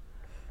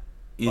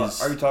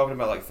is... Are you talking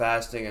about like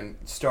fasting and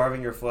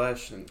starving your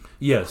flesh and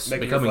Yes,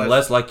 making becoming your flesh-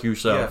 less like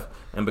yourself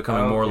Yeah. and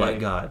becoming more Okay. like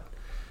God.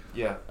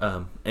 yeah?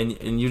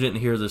 And you didn't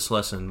hear this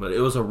lesson, but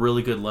it was a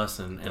really good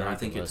lesson, and Very I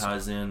think good it lesson.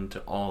 ties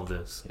into all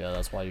this. Yeah,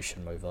 that's why you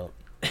should move up.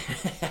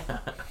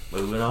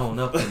 Moving on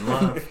up in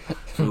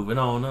life. Moving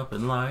on up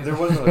in life. There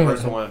was another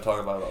person I wanted to talk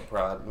about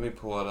pride. Let me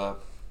pull it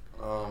up.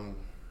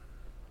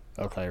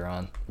 Okay,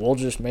 Ryan.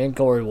 Me and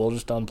Corey, we'll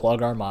just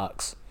unplug our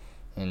mics,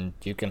 and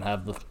you can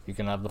have the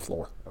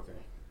floor. Okay,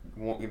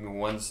 give me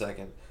 1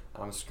 second.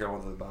 I'm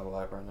scrolling through the Bible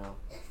app right now.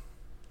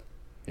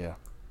 Yeah.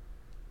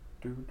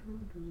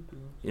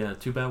 Yeah,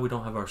 too bad we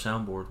don't have our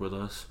soundboard with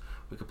us.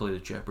 We could play the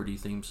Jeopardy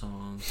theme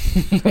song.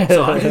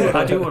 So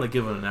I do want to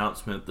give an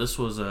announcement. This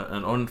was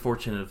an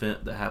unfortunate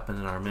event that happened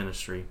in our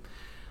ministry.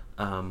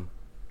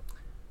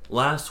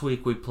 Last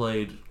week we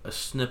played a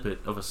snippet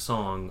of a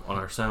song on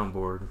our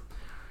soundboard,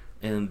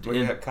 and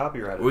We got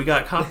copyrighted. we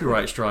got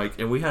copyright strike,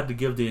 and we had to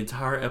give the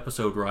entire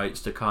episode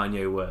rights to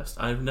Kanye West.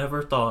 I've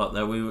never thought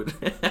that we would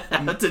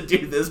have to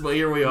do this, but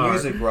here we are.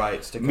 music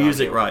rights to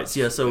Music Kanye rights,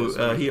 yeah. So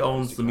West. he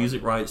owns the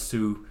music rights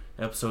to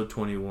episode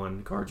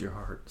 21. Guard your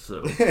heart.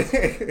 So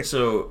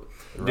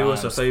do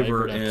us a Ryan's favor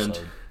favorite and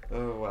episode.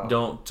 Oh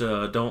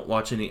wow. don't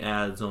watch any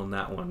ads on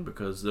that one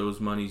because those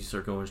monies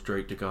are going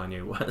straight to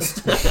Kanye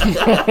West.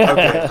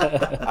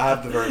 Okay, I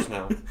have the verse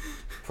now.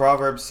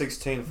 Proverbs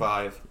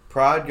 16:5.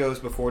 Pride goes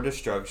before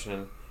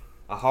destruction,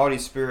 a haughty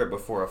spirit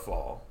before a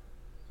fall.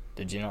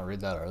 Did you not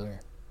read that earlier?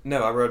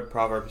 No, I read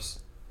Proverbs.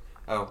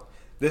 Oh,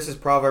 this is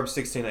Proverbs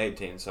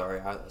 16:18. Sorry,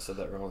 I said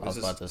that wrong. I was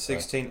This about to is say.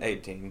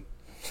 16:18.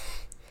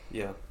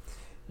 Yeah.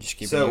 Just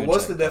keep So, you in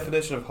what's check, the buddy.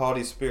 definition of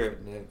haughty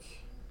spirit, Nick?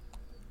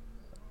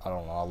 I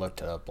don't know. I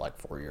looked it up like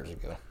 4 years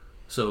ago.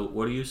 So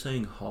what are you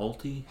saying?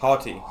 Haughty?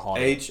 Haughty.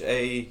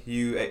 Haughty.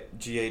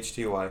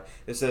 Haughty.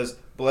 It says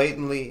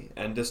blatantly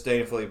and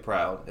disdainfully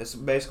proud. It's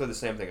basically the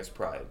same thing as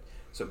pride.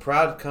 So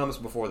pride comes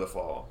before the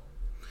fall.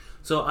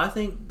 So I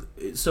think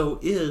is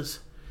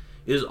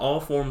all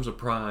forms of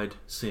pride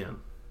sin?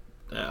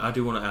 I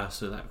do want to ask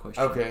that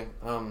question. Okay.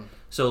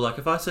 So like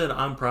if I said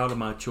I'm proud of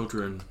my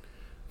children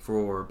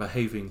for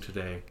behaving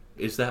today,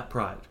 is that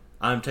pride?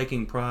 I'm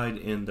taking pride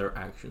in their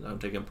actions. I'm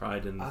taking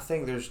pride in. I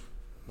think there's,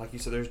 like you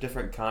said, there's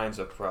different kinds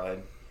of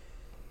pride.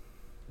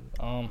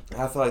 Um,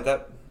 I feel like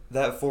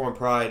that form of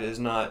pride is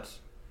not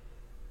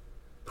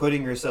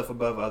putting yourself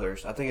above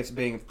others. I think it's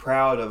being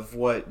proud of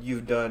what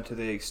you've done to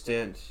the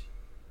extent.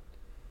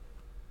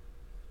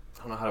 I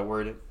don't know how to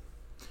word it.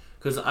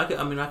 Because I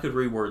could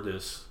reword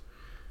this.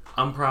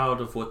 I'm proud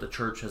of what the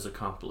church has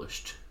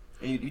accomplished.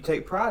 And you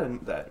take pride in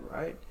that,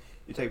 right?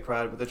 You take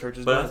pride in what the church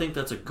has But done. I think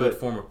that's a good But-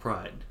 form of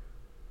pride.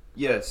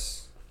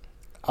 Yes.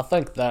 I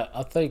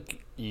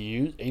think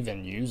you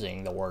even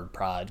using the word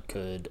pride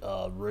could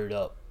root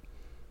up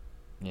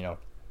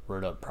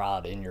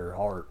pride in your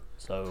heart.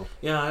 So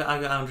Yeah, I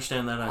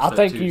understand that I aspect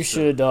think too, you so-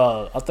 should.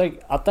 I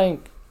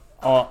think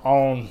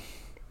on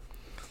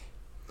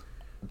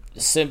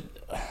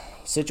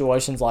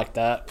situations like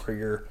that where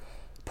you're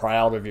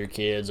proud of your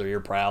kids or you're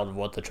proud of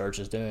what the church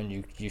is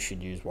doing, you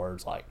should use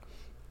words like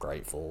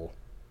grateful,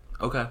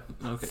 Okay.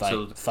 So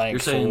Thankful. you're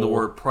saying the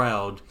word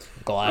proud.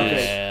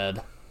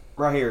 glad.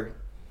 Right here.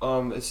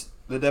 It's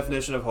the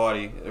definition of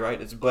haughty,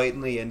 right? It's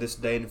blatantly and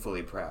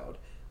disdainfully proud.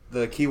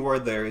 The key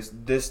word there is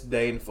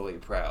disdainfully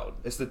proud.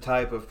 It's the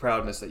type of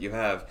proudness that you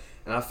have.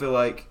 And I feel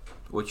like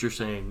What you're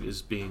saying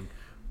is being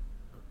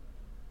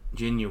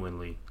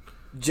genuinely.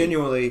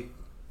 genuinely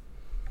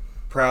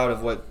proud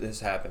of what has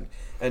happened.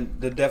 And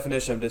the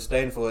definition of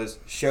disdainful is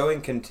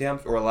showing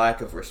contempt or lack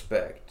of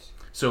respect.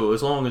 So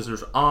as long as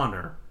there's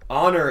honor.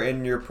 Honor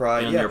in your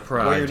pride, In yeah, your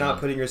pride, where you're not yeah.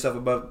 putting yourself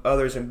above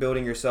others and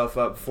building yourself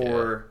up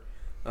for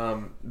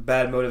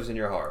bad motives in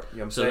your heart. You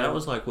know what I'm So saying? that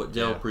was like what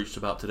Dale Yeah. preached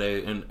about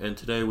today, and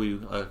today we,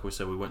 like we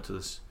said, we went to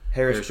this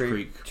Harris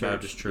Creek Church,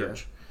 Baptist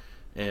Church,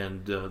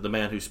 and the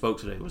man who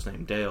spoke today was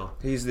named Dale.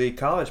 He's the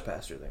college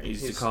pastor there.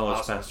 He's the college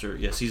awesome. pastor.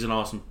 Yes, he's an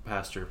awesome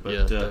pastor, but Yeah,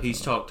 he's definitely.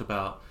 talked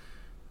about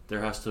there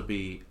has to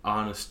be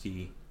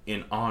honesty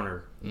in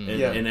honor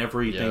Yeah. in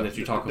everything Yeah. that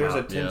you talk There's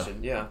about. a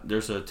tension, yeah.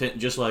 There's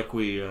just like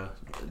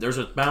there's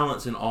a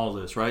balance in all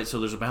this, right? So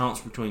there's a balance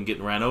between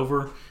getting ran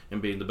over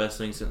and being the best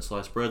thing since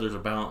sliced bread. There's a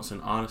balance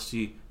in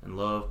honesty and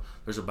love.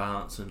 There's a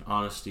balance in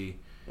honesty,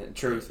 And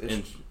truth. It's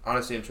And-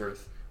 honesty and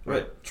truth. Right.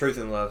 Right. Truth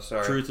and love,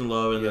 sorry. truth and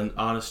love, and Yeah. then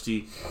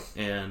honesty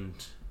and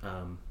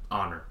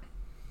honor.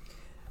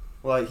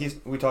 Well,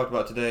 we talked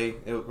about today,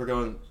 they were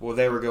going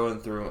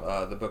through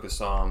the book of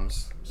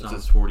Psalms. It's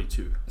Psalms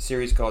 42. a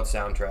series called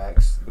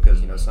Soundtracks because,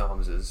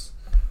 Psalms is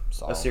a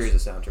Songs. series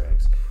of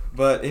soundtracks.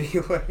 But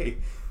anyway,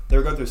 they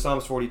were going through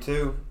Psalms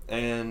 42,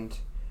 and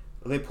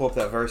let me pull up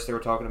that verse they were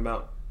talking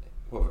about.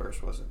 What verse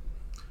was it?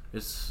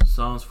 It's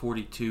Psalms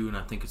 42, and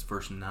I think it's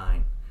verse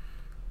 9.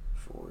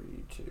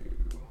 42.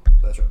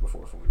 That's right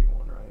before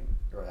 41, right?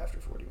 Or after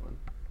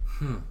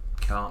 41.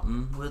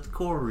 Counting with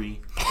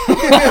Corey.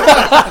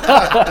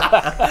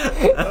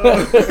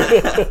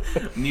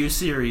 New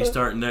series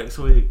starting next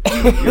week.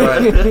 You're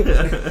right.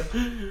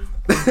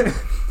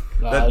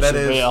 Nah, that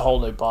should be is- a whole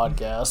new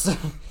podcast.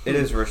 It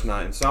is verse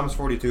 9. Psalms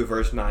 42,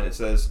 verse 9. It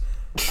says,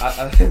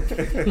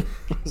 Sorry,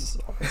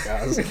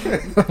 guys.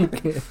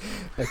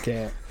 I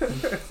can't.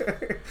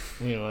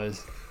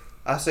 Anyways,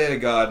 I say to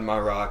God, my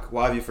rock,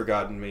 why have you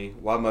forgotten me?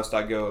 Why must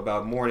I go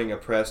about mourning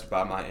oppressed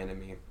by my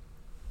enemy?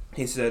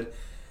 He said,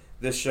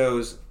 this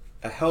shows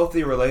a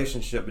healthy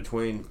relationship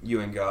between you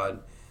and God.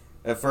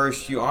 At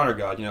first, you honor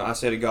God. I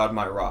say to God,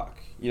 my rock.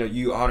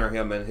 You honor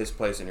him and his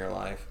place in your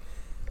life.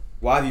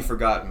 Why have you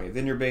forgotten me?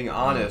 Then you're being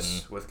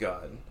honest with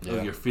God.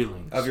 Of your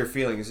feelings. Of your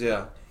feelings,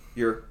 yeah.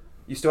 You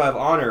still have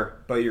honor,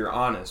 but you're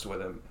honest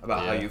with him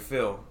about how Yeah. you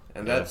feel.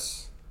 And Yeah.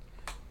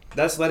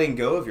 that's letting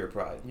go of your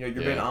pride. You're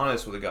being Yeah.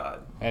 honest with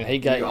God. and he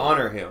gave You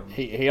honor him.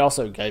 he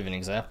also gave an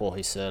example.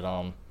 He said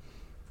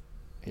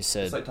It's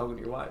like talking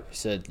to your wife. he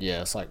said,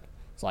 yeah, it's like,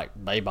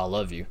 babe, I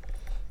love you.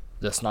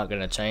 That's not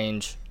gonna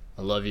change.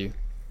 I love you.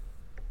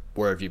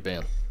 Where have you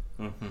been?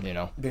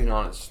 Mm-hmm. Being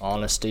honest.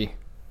 Honesty,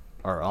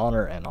 or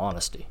honor and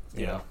honesty.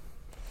 You Yeah. know?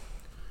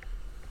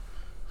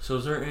 So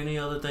is there any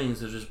other things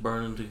that are just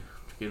burning to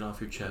get off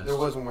your chest? There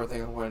was one more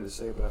thing I wanted to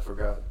say, but I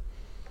forgot.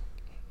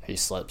 He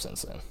slept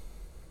since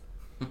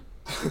then.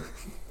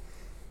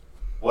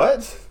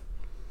 What?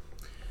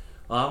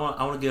 Well,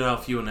 I want to get out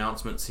a few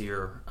announcements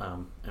here,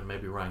 and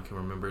maybe Ryan can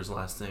remember his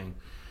last thing.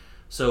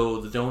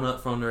 So the donut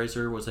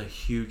fundraiser was a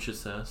huge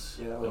success.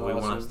 Yeah, and we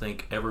want to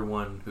thank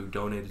everyone who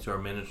donated to our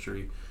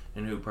ministry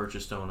and who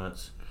purchased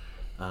donuts.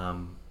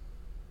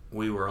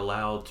 We were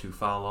allowed to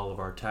file all of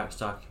our tax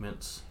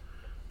documents.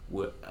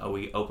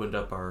 We opened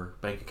up our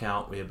bank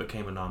account. We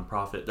became a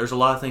nonprofit. There's a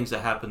lot of things that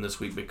happened this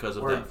week because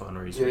of that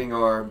fundraiser. Getting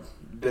our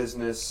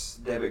business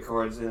debit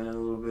cards in a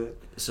little bit.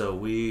 So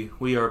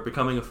we are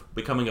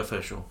becoming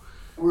official.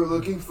 We're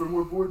looking for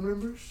more board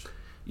members.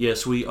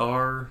 Yes, we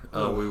are.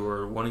 We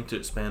were wanting to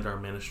expand our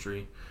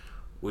ministry.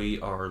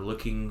 We are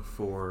looking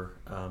for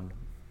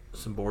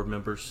some board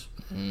members,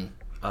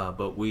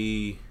 but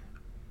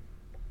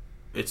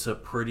it's a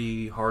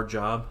pretty hard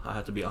job. I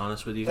have to be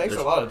honest with you. It takes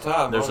a lot of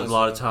time. There's a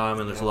lot of time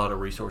and there's a lot of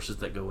resources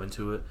that go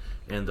into it,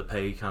 and the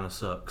pay kind of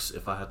sucks,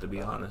 if I have to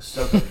be honest.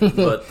 Okay.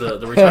 But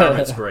the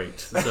retirement's great.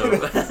 So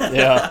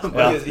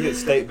You get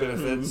state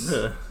benefits.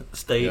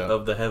 State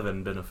of the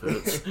heaven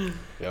benefits.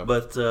 Yeah.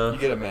 But You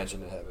get a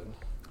mansion in heaven.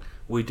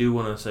 we do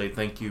want to say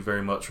thank you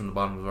very much from the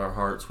bottom of our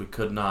hearts. We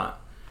could not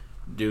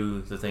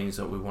do the things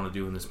that we want to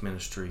do in this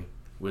ministry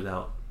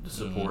without the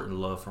support and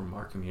love from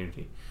our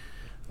community.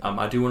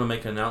 I do want to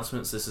make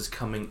announcements. This is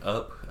coming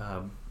up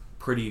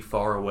pretty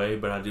far away,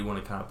 but I do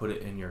want to kind of put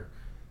it in your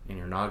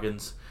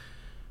noggins.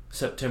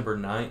 September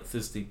 9th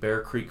is the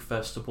Bear Creek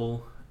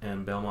Festival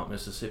in Belmont,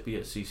 Mississippi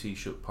at C.C.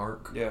 Shook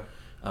Park. Yeah.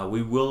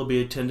 We will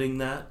be attending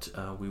that.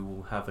 We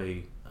will have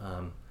a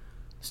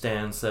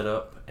stand set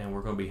up, and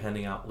we're going to be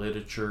handing out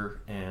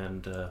literature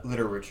and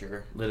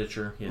Literature.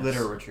 Yes.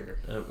 Literature.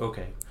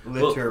 Okay.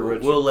 Literature.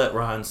 We'll let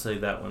Ryan say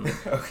that one.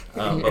 Okay.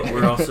 But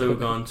we're also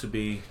going to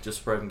be just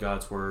spreading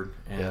God's word,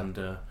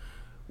 and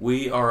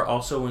we are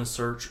also in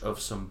search of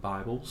some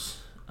Bibles.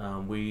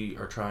 We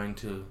are trying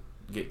to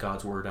get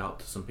God's word out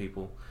to some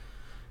people.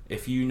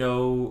 If you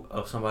know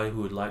of somebody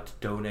who would like to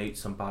donate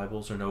some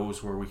Bibles or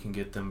knows where we can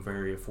get them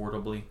very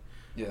affordably,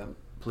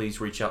 please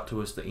reach out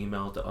to us. The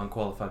email at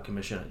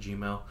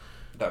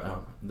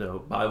theunqualifiedcommission@gmail.com. The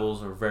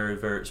Bibles are very,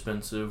 very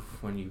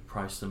expensive when you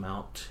price them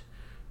out.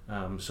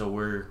 So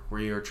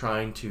we are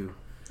trying to.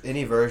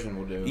 Any version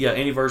will do. Yeah,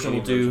 any version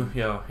will do. version.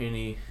 Yeah,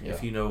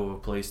 if you know of a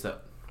place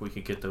that we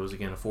could get those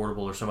again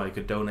affordable, or somebody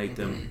could donate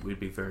them, we'd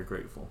be very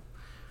grateful.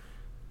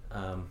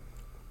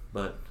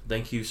 But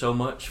thank you so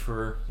much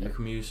for your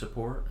community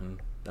support,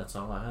 and that's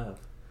all I have.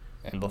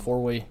 And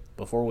before we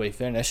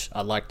finish,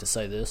 I'd like to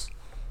say this.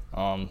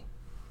 I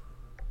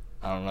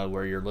don't know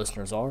where your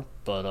listeners are,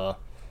 but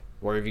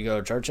wherever you go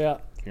to church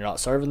at, you're not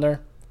serving there,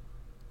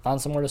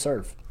 find somewhere to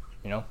serve.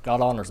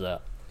 God honors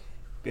that.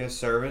 Be a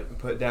servant and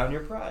put down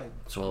your pride.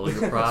 Swallow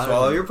your pride.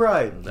 Swallow your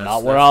pride.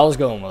 Not where I was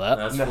going with that.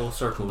 That's full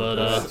circle. But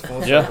That's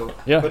full yeah, circle.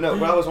 yeah. But no,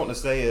 what I was wanting to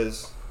say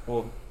is,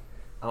 well,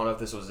 I don't know if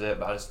this was it,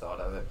 but I just thought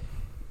of it.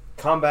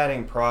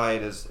 Combating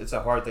pride it's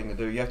a hard thing to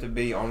do. You have to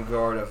be on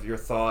guard of your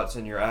thoughts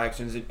and your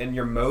actions and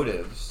your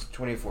motives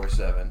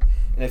 24/7.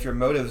 And if your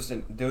motives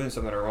in doing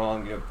something are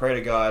wrong, pray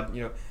to God.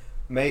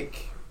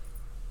 Make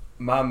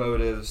my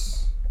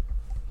motives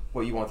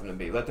what you want them to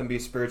be. Let them be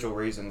spiritual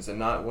reasons, and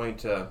not wanting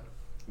to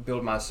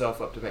build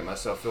myself up to make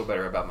myself feel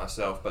better about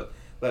myself, but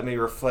let me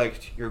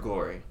reflect your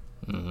glory.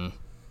 Mm-hmm.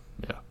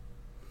 Yeah.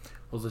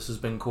 Well, this has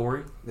been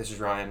Corey. This is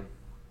Ryan.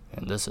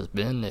 And this has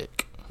been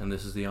Nick. And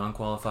this is the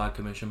Unqualified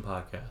Commission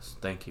Podcast.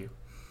 Thank you.